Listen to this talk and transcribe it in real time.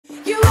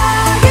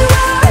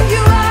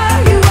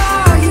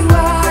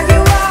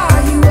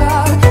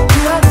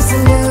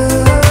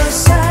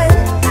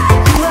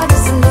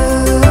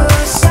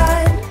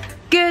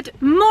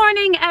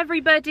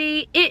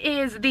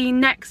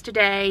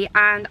day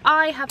and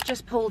I have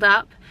just pulled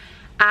up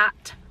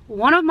at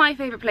one of my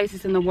favourite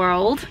places in the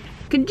world.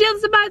 Can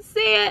just about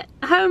see it,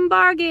 Home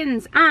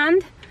Bargains,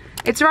 and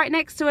it's right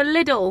next to a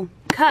Lidl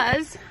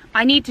because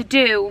I need to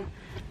do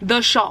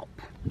the shop.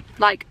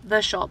 Like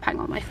the shop, hang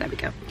on, there we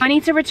go. I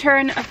need to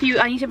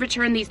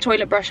return these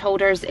toilet brush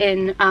holders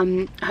in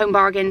Home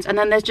Bargains, and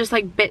then there's just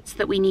like bits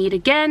that we need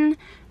again.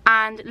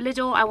 And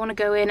Lidl, I want to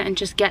go in and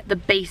just get the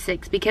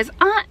basics because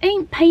I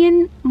ain't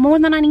paying more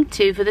than I need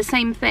to for the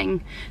same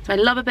thing. So I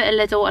love a bit of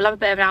Lidl, I love a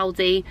bit of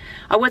Aldi.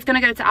 I was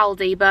going to go to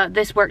Aldi, but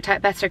this worked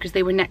out better because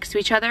they were next to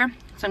each other.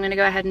 So I'm going to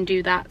go ahead and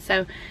do that.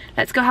 So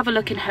let's go have a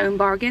look in Home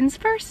Bargains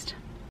first.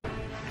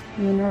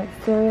 You know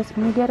it's serious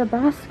when you get a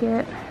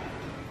basket.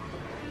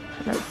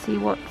 Let's see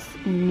what's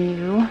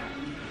new.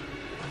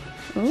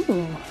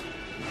 Ooh,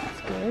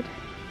 that's good.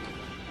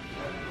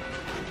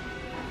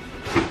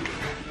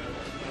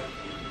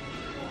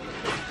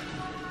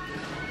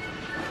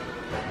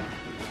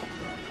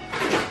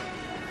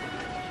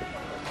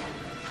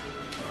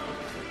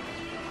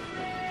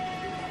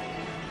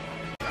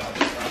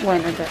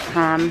 When is it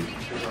ham?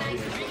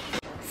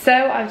 So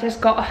I've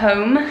just got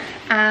home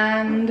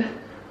and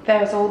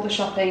there's all the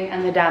shopping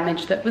and the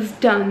damage that was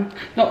done.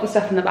 Not the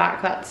stuff in the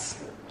back,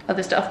 that's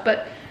other stuff,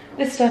 but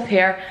this stuff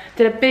here.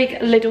 Did a big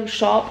Lidl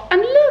shop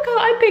and look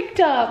what I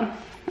picked up.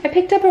 I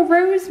picked up a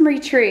rosemary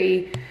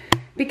tree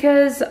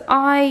because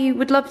I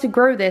would love to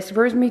grow this.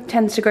 Rosemary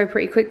tends to grow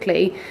pretty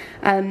quickly.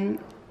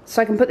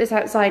 So I can put this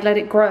outside, let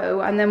it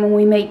grow, and then when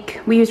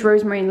we use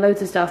rosemary in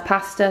loads of stuff,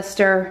 pasta,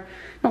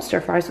 not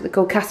stir fries, what they're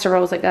called,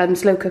 casseroles, like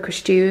slow cooker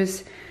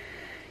stews.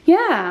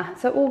 Yeah,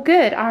 so all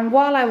good. And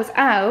while I was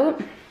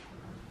out,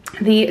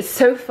 the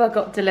sofa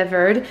got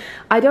delivered.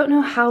 I don't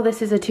know how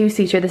this is a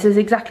two-seater. This is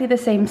exactly the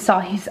same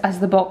size as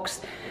the box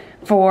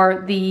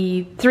for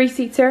the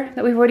three-seater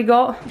that we've already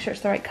got. I'm sure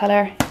it's the right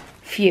colour.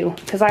 Phew,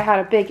 because I had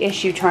a big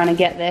issue trying to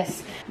get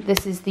this.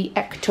 This is the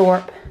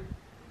Ektorp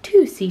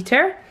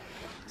two-seater.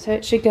 So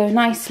it should go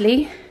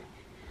nicely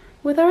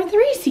with our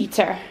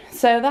three-seater.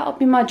 So that'll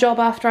be my job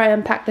after I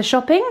unpack the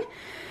shopping.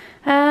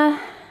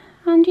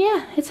 And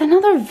yeah, it's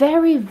another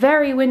very,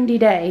 very windy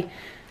day.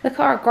 Look at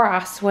our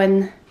grass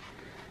when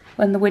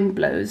the wind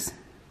blows.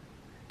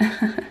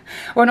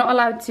 We're not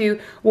allowed to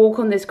walk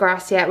on this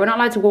grass yet. We're not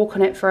allowed to walk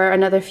on it for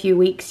another few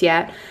weeks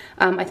yet.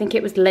 I think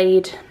it was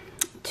laid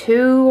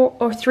 2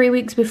 or 3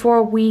 weeks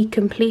before we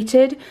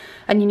completed,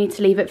 and you need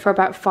to leave it for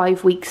about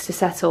 5 weeks to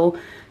settle.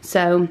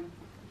 So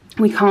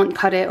we can't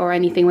cut it or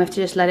anything. We have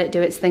to just let it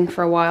do its thing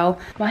for a while.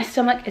 My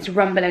stomach is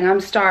rumbling, I'm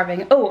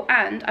starving. Oh,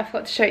 and I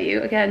forgot to show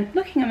you again,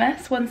 looking a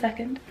mess, 1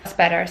 second. That's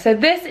better. So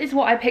this is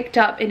what I picked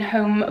up in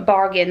Home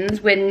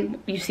Bargains.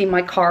 When you see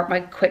my cart,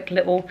 my quick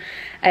little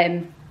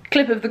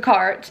clip of the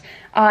cart,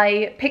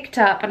 I picked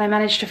up and I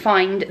managed to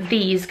find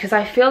these because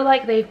I feel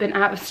like they've been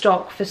out of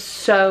stock for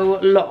so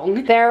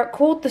long. They're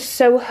called the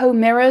Soho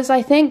mirrors,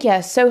 I think.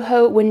 Yeah,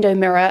 Soho window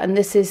mirror, and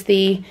this is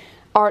the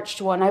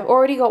arched one. I've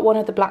already got one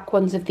of the black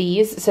ones of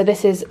these, so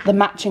this is the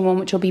matching one,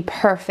 which will be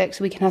perfect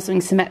so we can have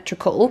something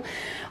symmetrical.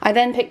 I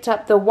then picked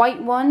up the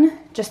white one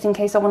just in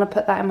case I want to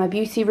put that in my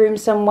beauty room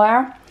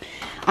somewhere,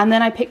 and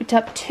then I picked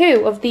up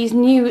 2 of these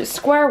new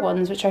square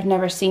ones which I've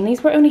never seen.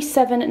 These were only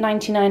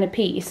 $7.99 a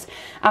piece,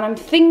 and I'm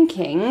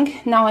thinking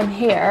now I'm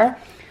here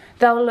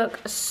they'll look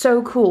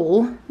so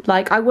cool.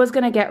 Like, I was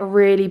gonna get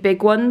really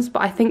big ones,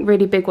 but I think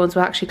really big ones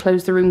will actually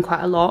close the room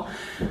quite a lot.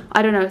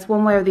 I don't know, it's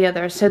one way or the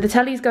other. So the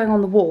telly's going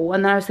on the wall,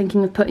 and then I was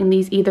thinking of putting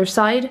these either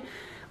side,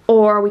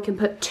 or we can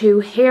put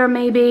 2 here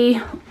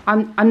maybe.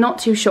 I'm not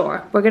too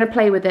sure. We're gonna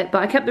play with it,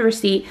 but I kept the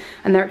receipt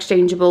and they're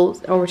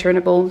exchangeable or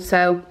returnable,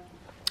 so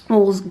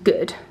all's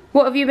good.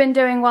 What have you been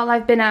doing while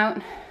I've been out?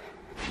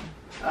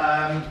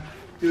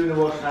 Doing the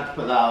washing, I had to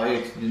put that out,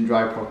 it didn't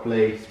dry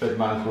properly. Spoke to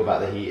Michael about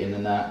the heating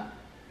and that.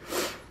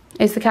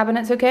 Is the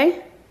cabinets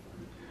okay?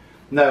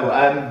 No,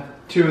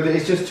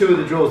 it's just 2 of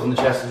the drawers on the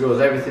chest of drawers.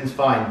 Everything's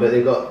fine, but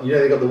they've got, you know,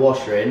 they've got the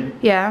washer in.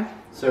 Yeah.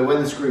 So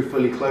when the screw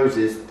fully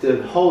closes,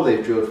 the hole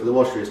they've drilled for the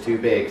washer is too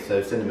big.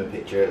 So send them a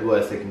picture. At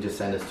worst, they can just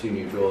send us 2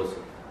 new drawers.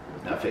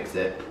 That'll fix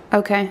it.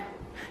 Okay. Do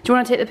you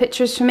want to take the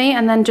pictures for me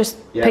and then just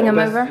ping them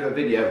over? Do a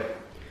video.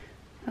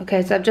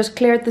 Okay, so I've just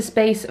cleared the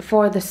space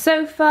for the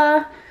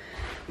sofa.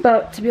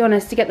 But to be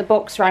honest, to get the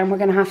box round, we're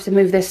going to have to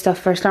move this stuff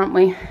first, aren't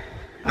we?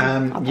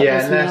 Yeah,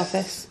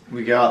 unless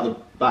we go out the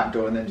back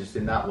door and then just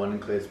in that one and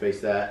clear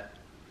space there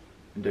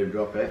and don't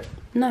drop it.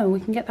 No, we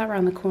can get that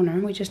around the corner.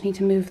 We just need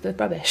to move the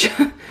rubbish.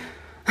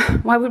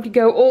 Why would we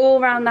go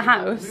all around the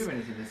house? Move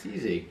anything, it's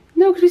easy.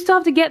 No, because we still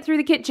have to get through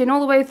the kitchen all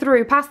the way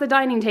through, past the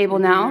dining table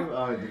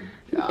now.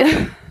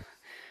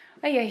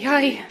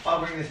 Ay.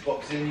 I'll bring this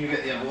box in, you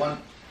get the other one.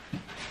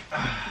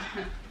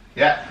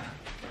 Yeah.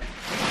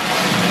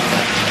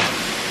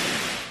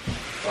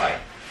 Right.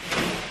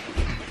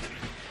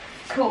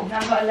 Cool, now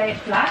I've got to lay it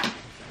flat.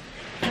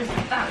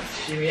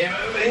 Shimmy him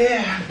over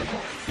here.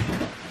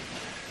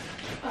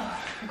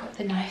 Oh, I got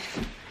the knife.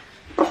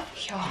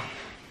 Yeah.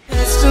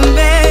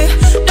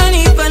 No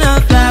need for no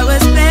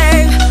flowers,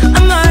 babe.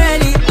 I'm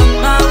already on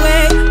my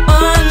way.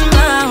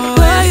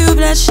 Why you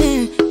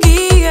blushing?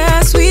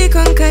 Yeah, sweet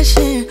concussion.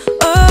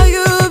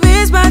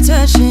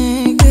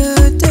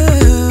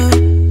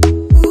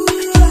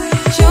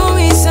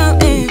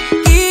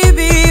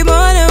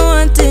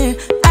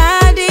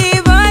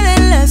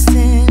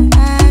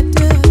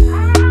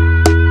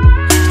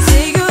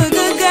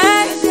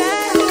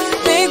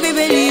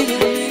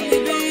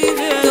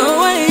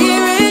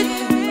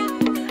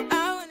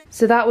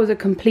 So that was a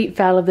complete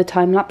fail of the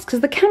time lapse because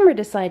the camera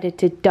decided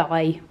to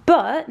die.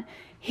 But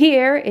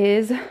here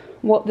is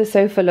what the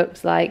sofa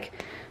looks like.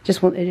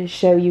 Just wanted to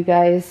show you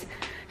guys,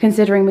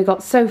 considering we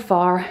got so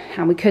far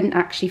and we couldn't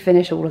actually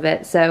finish all of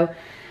it. So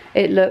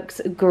it looks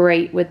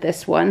great with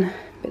this one. A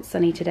bit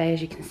sunny today,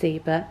 as you can see,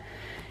 but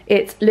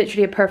it's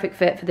literally a perfect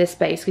fit for this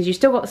space because you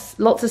still got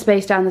lots of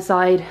space down the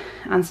side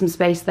and some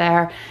space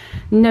there.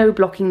 No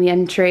blocking the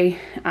entry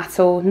at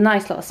all.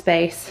 Nice lot of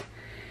space.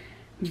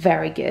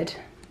 Very good.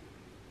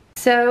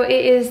 So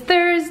it is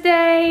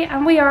Thursday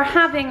and we are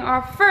having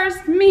our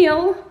first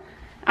meal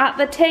at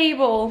the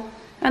table.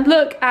 And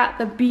look at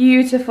the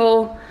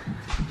beautiful,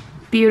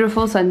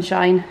 beautiful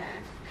sunshine.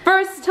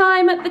 First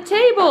time at the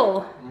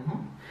table.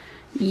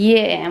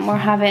 Yeah, and we're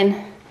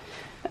having,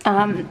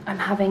 I'm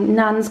having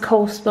Nan's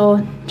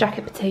coleslaw,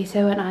 jacket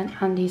potato, and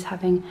Andy's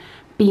having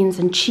beans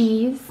and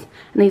cheese.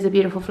 And these are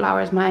beautiful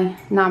flowers my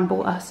Nan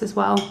bought us as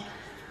well.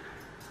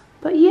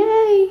 But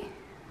yay!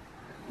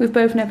 We've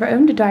both never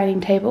owned a dining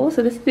table,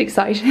 so this is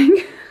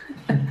exciting.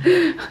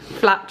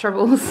 Flat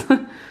troubles.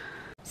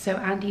 So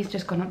Andy's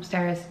just gone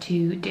upstairs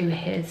to do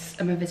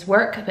some of his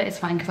work, but it's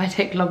fine because I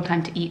take a long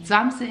time to eat. So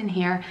I'm sitting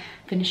here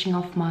finishing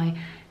off my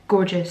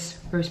gorgeous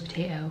roast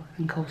potato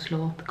and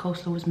coleslaw. The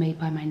coleslaw was made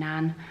by my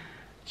Nan.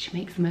 She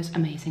makes the most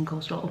amazing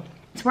coleslaw.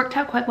 It's worked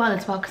out quite well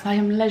as well because I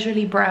am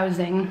leisurely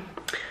browsing.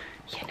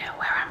 You know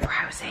where I'm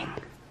browsing.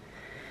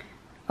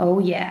 Oh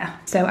yeah.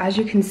 So as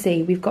you can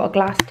see, we've got a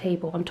glass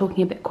table. I'm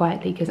talking a bit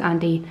quietly because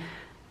Andy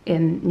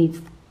needs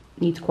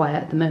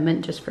quiet at the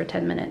moment just for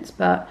 10 minutes.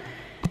 But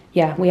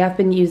yeah, we have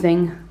been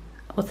using,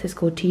 what's this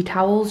called, tea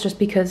towels, just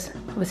because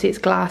obviously it's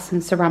glass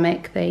and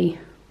ceramic, they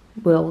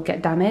will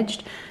get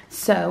damaged.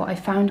 So I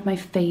found my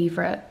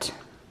favorite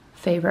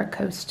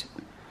coasters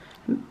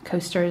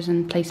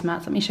and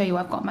placemats. Let me show you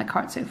what I've got in my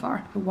cart so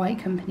far. The White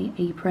Company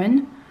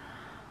apron.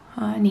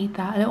 I need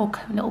that, a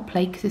little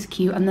plate because it's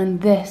cute. And then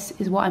this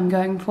is what I'm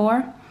going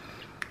for.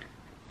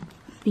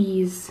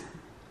 These,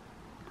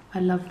 I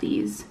love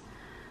these.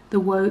 The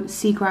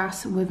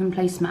seagrass woven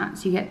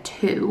placemats, you get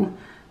 2.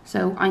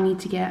 So I'm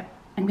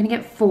gonna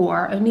get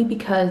 4, only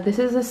because this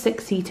is a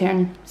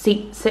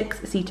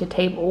 6-seater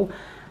table,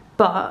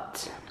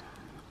 but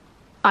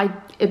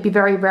it'd be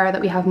very rare that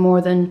we have more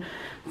than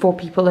 4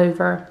 people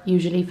over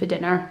usually for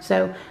dinner.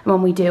 So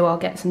when we do, I'll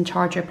get some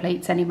charger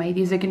plates anyway.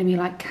 These are gonna be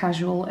like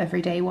casual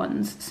everyday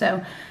ones. So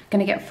I'm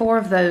gonna get 4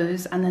 of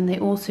those, and then they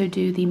also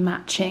do the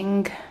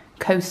matching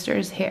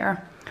coasters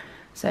here.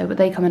 So, but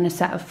they come in a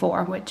set of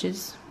 4, which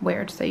is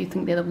weird. So you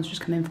think the other ones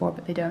just come in 4,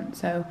 but they don't.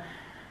 So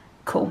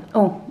cool.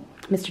 Oh,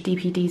 Mr.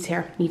 DPD's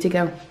here. Need to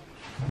go.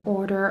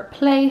 Order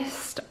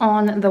placed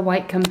on the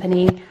White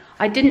Company.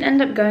 I didn't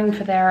end up going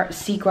for their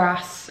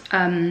seagrass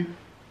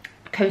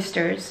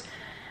coasters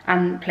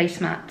and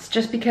placemats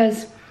just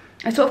because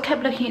I sort of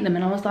kept looking at them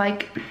and I was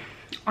like,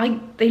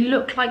 they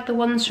look like the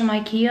ones from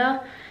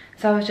IKEA.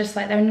 So I was just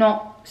like, they're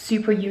not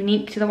super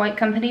unique to the White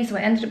Company. So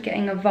I ended up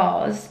getting a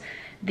vase,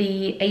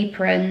 the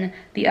apron,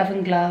 the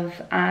oven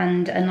glove,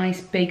 and a nice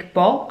big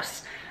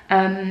box.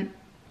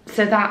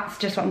 So that's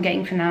just what I'm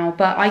getting for now.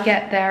 But I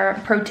get their,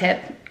 pro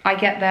tip, I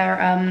get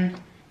their,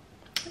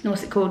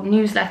 what's it called,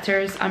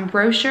 newsletters and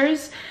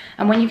brochures.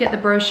 And when you get the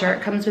brochure,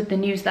 it comes with the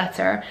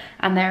newsletter,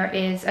 and there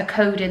is a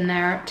code in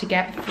there to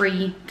get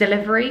free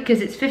delivery,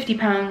 because it's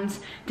 £50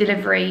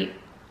 delivery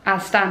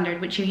as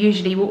standard, which you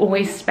usually will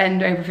always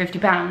spend over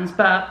 £50.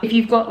 But if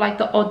you've got like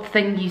the odd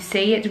thing you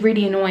see, it's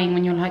really annoying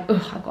when you're like,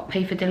 oh, I've got to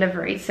pay for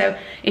delivery. So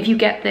if you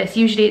get this,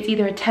 usually it's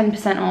either a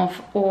 10%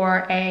 off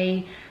or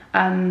it's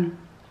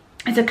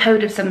a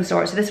code of some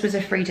sort. So this was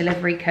a free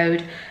delivery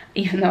code,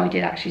 even though I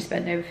did actually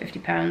spend over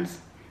 £50.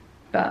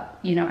 But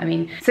you know what I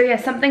mean. So yeah,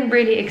 something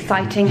really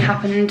exciting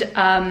happened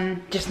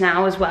just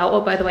now as well. Oh,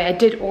 by the way, I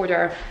did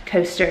order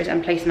coasters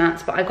and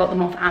placemats, but I got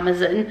them off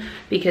Amazon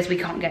because we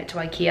can't get to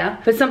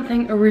IKEA. But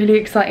something really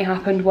exciting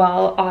happened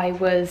while I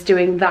was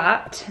doing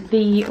that.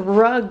 The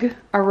rug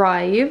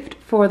arrived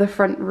for the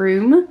front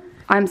room.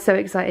 I'm so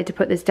excited to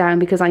put this down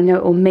because I know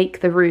it will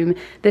make the room.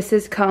 This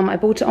has come, I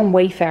bought it on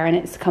Wayfair and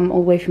it's come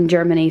all the way from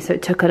Germany, so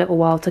it took a little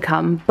while to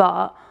come.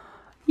 But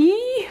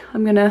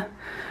I'm gonna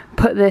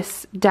put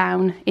this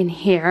down in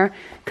here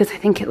because I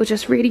think it will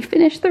just really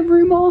finish the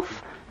room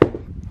off,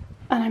 and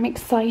I'm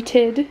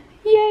excited.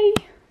 Yay!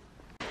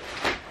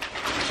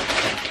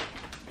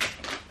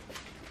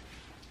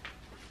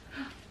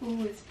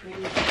 Oh, it's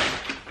pretty.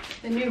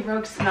 The new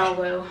rugs smell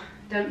though.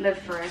 Don't live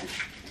for it.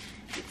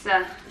 It's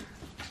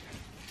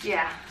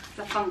yeah, it's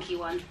a funky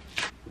one.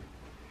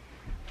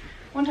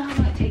 Wonder how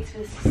long it takes for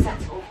this to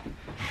settle.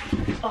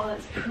 Oh,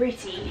 that's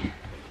pretty.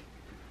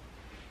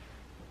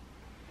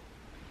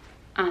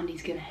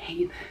 Andy's gonna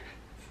hate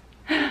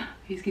this.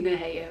 He's gonna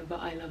hate it, but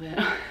I love it.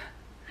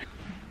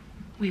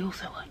 We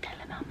also won't tell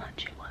him how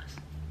much it was.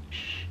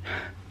 Shh.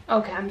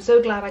 Okay, I'm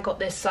so glad I got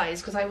this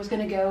size because I was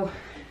gonna go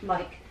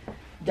like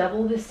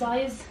double this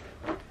size,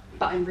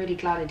 but I'm really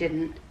glad I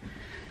didn't.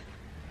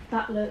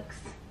 That looks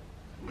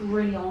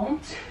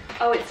brilliant.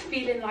 Oh, it's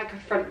feeling like a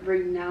front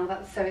room now.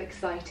 That's so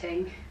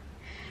exciting.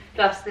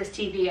 Plus this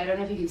TV, I don't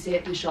know if you can see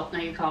it in the shop, no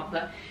you can't,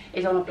 but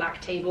it's on a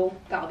black table.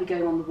 That'll be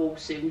going on the wall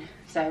soon,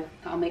 so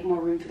that'll make more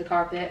room for the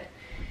carpet.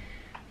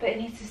 But it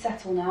needs to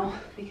settle now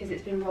because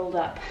it's been rolled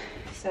up.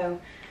 So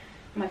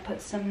I might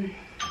put some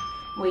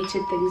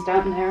weighted things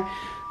down there.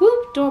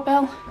 Whoop,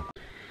 doorbell.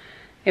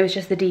 It was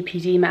just the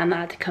DPD man that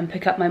had to come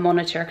pick up my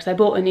monitor because I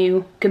bought a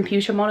new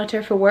computer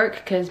monitor for work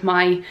because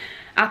my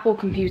Apple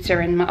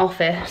computer in my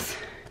office,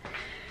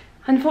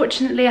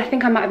 unfortunately, I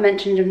think I might have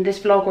mentioned in this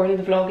vlog or in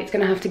the vlog, it's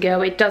gonna have to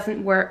go. It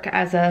doesn't work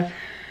as a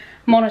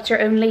monitor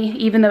only,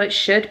 even though it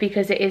should,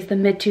 because it is the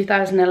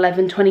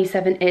mid-2011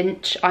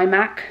 27-inch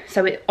iMac.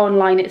 So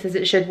online it says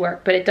it should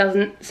work, but it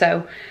doesn't,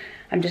 so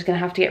I'm just gonna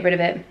have to get rid of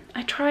it.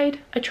 I tried.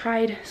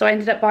 So I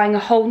ended up buying a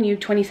whole new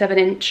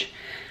 27-inch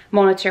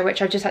monitor,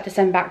 which I just had to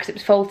send back because it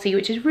was faulty,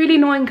 which is really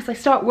annoying because I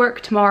start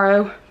work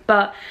tomorrow,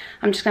 but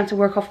I'm just going to have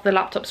to work off the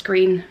laptop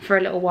screen for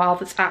a little while.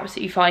 That's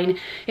absolutely fine.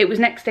 It was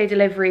next day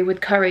delivery with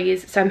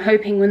Currys, so I'm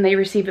hoping when they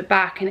receive it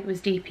back, and it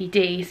was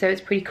DPD, so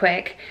it's pretty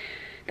quick,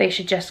 they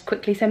should just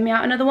quickly send me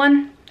out another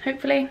one,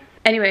 hopefully.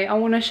 Anyway, I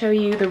want to show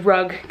you the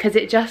rug because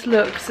it just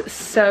looks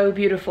so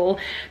beautiful.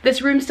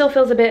 This room still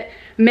feels a bit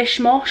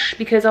mishmash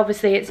because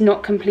obviously it's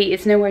not complete,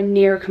 it's nowhere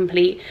near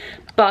complete,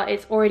 but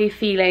it's already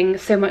feeling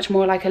so much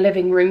more like a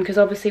living room because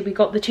obviously we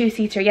got the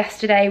two-seater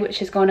yesterday, which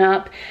has gone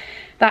up.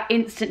 That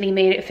instantly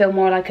made it feel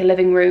more like a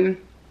living room.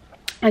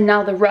 And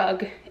now the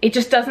rug, it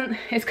just doesn't,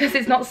 it's because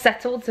it's not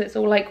settled, so it's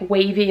all like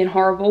wavy and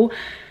horrible,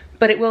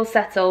 but it will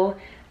settle,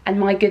 and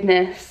my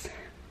goodness,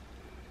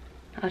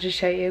 I'll just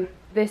show you.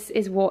 This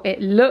is what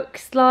it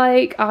looks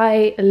like.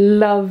 I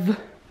love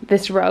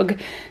this rug.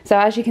 So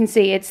as you can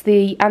see, it's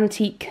the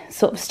antique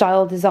sort of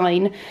style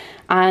design,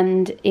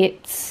 and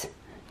it's,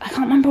 I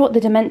can't remember what the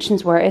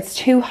dimensions were. It's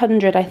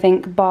 200, I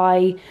think,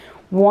 by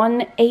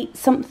 1/8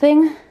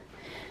 something.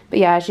 But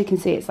yeah, as you can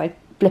see, it's like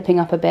flipping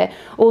up a bit.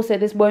 Also,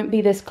 this won't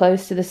be this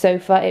close to the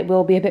sofa. It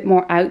will be a bit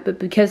more out, but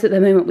because at the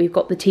moment we've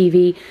got the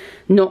TV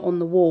not on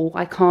the wall,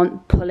 I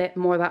can't pull it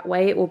more that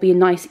way. It will be a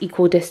nice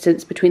equal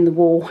distance between the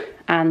wall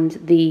and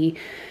the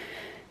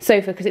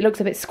sofa because it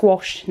looks a bit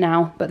squashed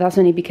now, but that's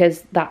only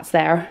because that's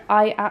there.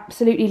 I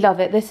absolutely love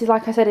it. This is,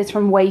 like I said, it's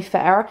from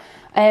Wayfair.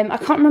 I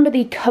can't remember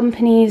the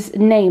company's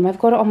name. I've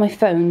got it on my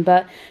phone,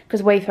 but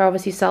because Wayfair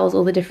obviously sells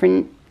all the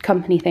different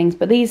company things,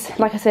 but these,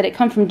 like I said, it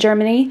comes from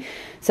Germany,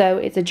 so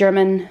it's a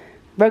German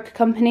rug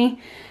company.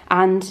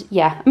 And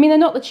yeah, I mean, they're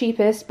not the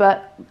cheapest,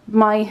 but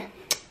my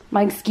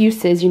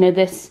excuse is, you know,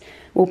 this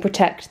will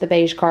protect the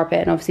beige carpet,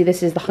 and obviously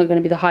this is going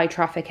to be the high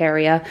traffic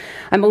area.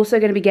 I'm also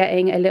going to be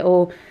getting a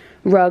little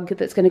rug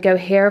that's going to go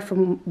here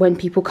from when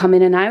people come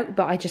in and out,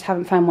 but I just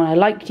haven't found one I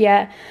liked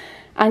yet.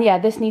 And yeah,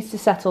 this needs to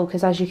settle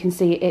because as you can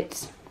see,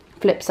 it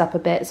flips up a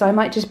bit, so I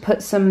might just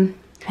put some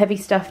heavy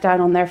stuff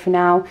down on there for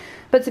now.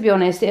 But to be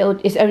honest,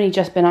 it's only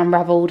just been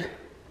unraveled.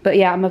 But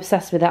yeah, I'm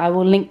obsessed with it. I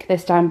will link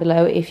this down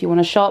below if you want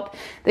to shop.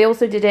 They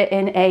also did it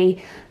in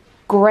a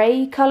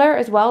grey colour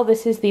as well.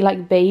 This is the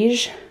like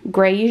beige,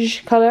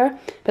 greyish colour,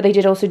 but they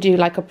did also do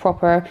like a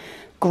proper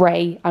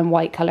grey and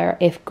white colour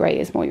if grey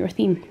is more your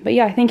theme. But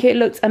yeah, I think it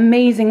looks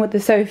amazing with the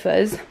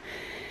sofas.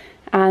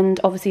 And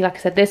obviously, like I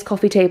said, this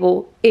coffee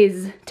table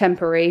is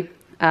temporary.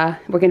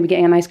 We're going to be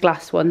getting a nice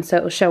glass one, so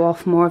it'll show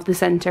off more of the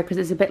centre because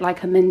it's a bit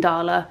like a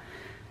mandala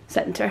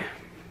centre.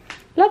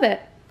 Love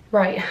it.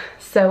 Right,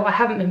 so I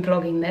haven't been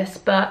vlogging this,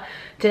 but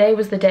today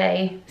was the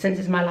day, since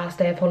it's my last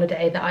day of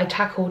holiday, that I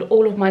tackled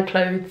all of my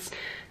clothes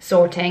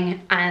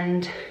sorting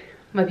and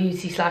my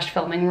beauty /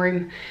 filming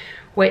room,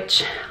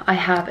 which I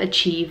have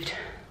achieved.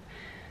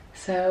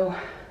 So,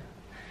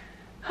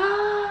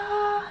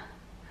 I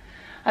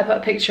put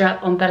a picture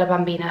up on Bella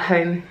Bambina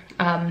home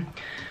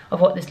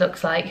of what this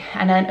looks like,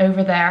 and then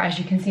over there, as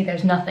you can see,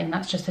 there's nothing.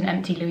 That's just an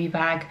empty Louis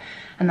bag,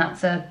 and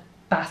that's a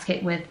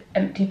basket with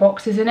empty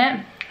boxes in it.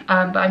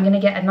 But I'm gonna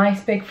get a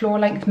nice big floor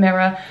length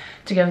mirror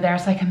to go there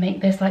so I can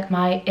make this like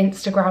my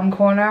Instagram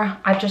corner.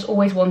 I've just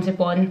always wanted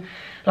one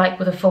like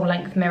with a full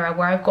length mirror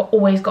where I've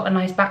always got a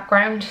nice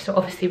background. So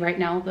obviously right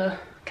now the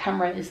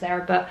camera is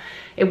there, but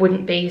it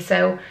wouldn't be.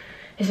 So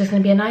it's just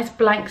gonna be a nice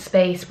blank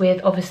space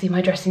with obviously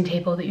my dressing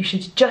table that you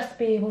should just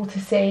be able to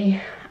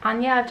see.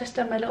 And yeah, I've just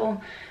done my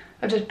little,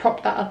 I've just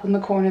propped that up in the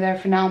corner there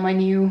for now, my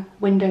new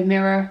window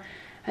mirror,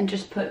 and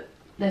just put,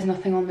 there's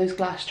nothing on those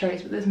glass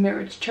trays, but there's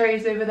mirrored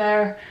trays over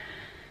there.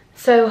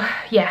 So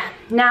yeah,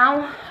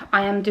 now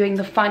I am doing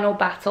the final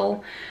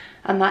battle,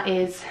 and that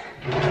is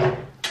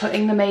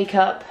putting the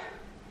makeup,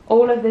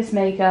 all of this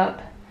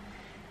makeup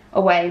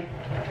away.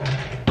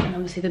 And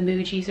obviously the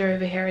Mujis are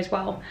over here as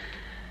well.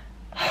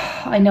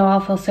 I know I'll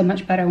feel so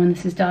much better when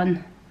this is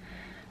done,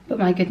 but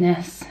my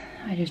goodness,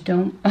 I just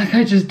don't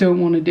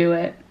want to do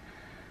it.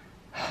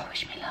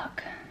 Wish me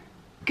luck.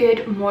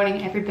 Good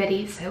morning,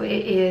 everybody. So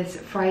it is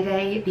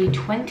Friday the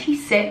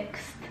 26th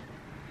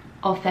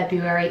of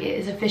February. It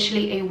is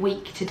officially a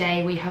week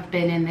today we have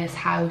been in this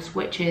house,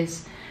 which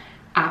is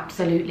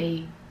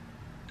absolutely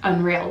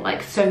unreal.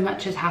 Like, so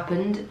much has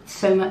happened,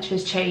 so much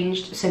has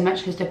changed, so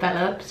much has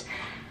developed,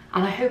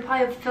 and I hope I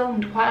have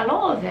filmed quite a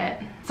lot of it.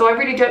 So I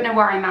really don't know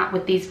where I'm at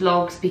with these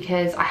vlogs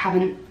because I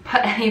haven't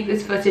put any of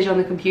this footage on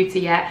the computer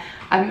yet.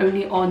 I'm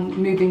only on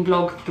moving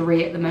vlog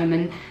 3 at the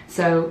moment,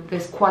 so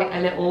there's quite a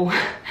little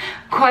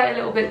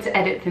bit to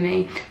edit for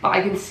me, but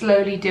I can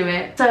slowly do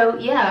it. So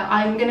yeah,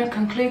 I'm gonna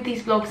conclude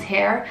these vlogs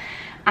here,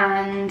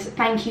 and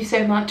thank you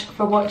so much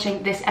for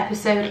watching this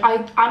episode.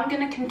 I'm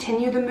gonna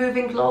continue the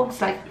moving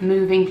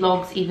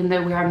vlogs, even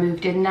though we are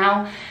moved in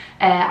now.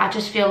 I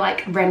just feel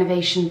like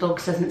renovation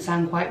vlogs doesn't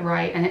sound quite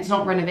right, and it's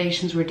not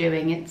renovations we're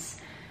doing, it's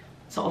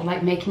sort of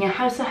like making a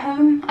house a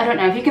home. I don't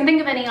know, if you can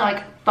think of any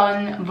like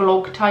fun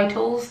vlog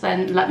titles,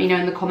 then let me know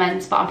in the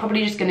comments, but I'm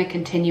probably just going to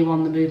continue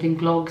on the moving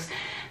vlogs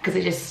because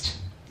I just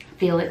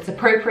feel it's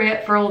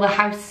appropriate for all the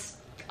house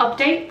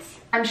updates.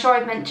 I'm sure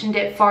I've mentioned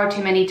it far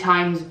too many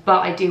times,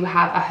 but I do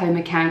have a home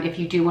account if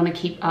you do want to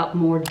keep up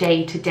more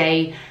day to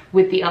day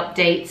with the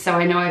updates. So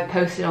I know I've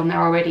posted on there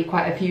already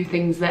quite a few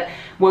things that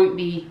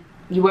you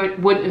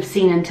wouldn't have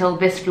seen until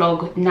this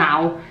vlog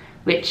now,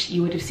 which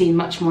you would have seen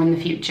much more in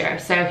the future.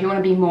 So if you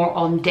want to be more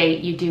on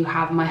date, you do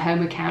have my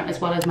home account as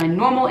well as my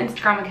normal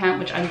Instagram account,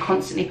 which I'm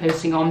constantly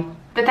posting on.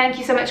 But thank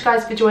you so much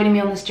guys for joining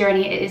me on this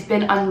journey. It has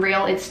been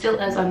unreal, it still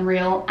is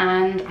unreal,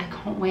 and I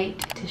can't wait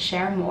to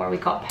share more. We've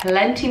got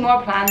plenty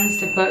more plans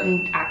to put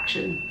in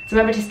action. So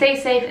remember to stay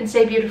safe and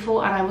stay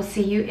beautiful, and I will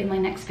see you in my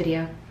next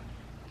video.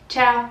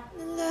 Ciao.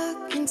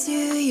 Look into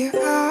your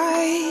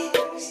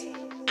eyes.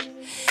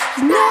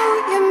 You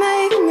know you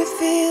make me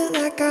feel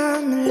like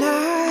I'm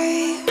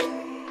alive.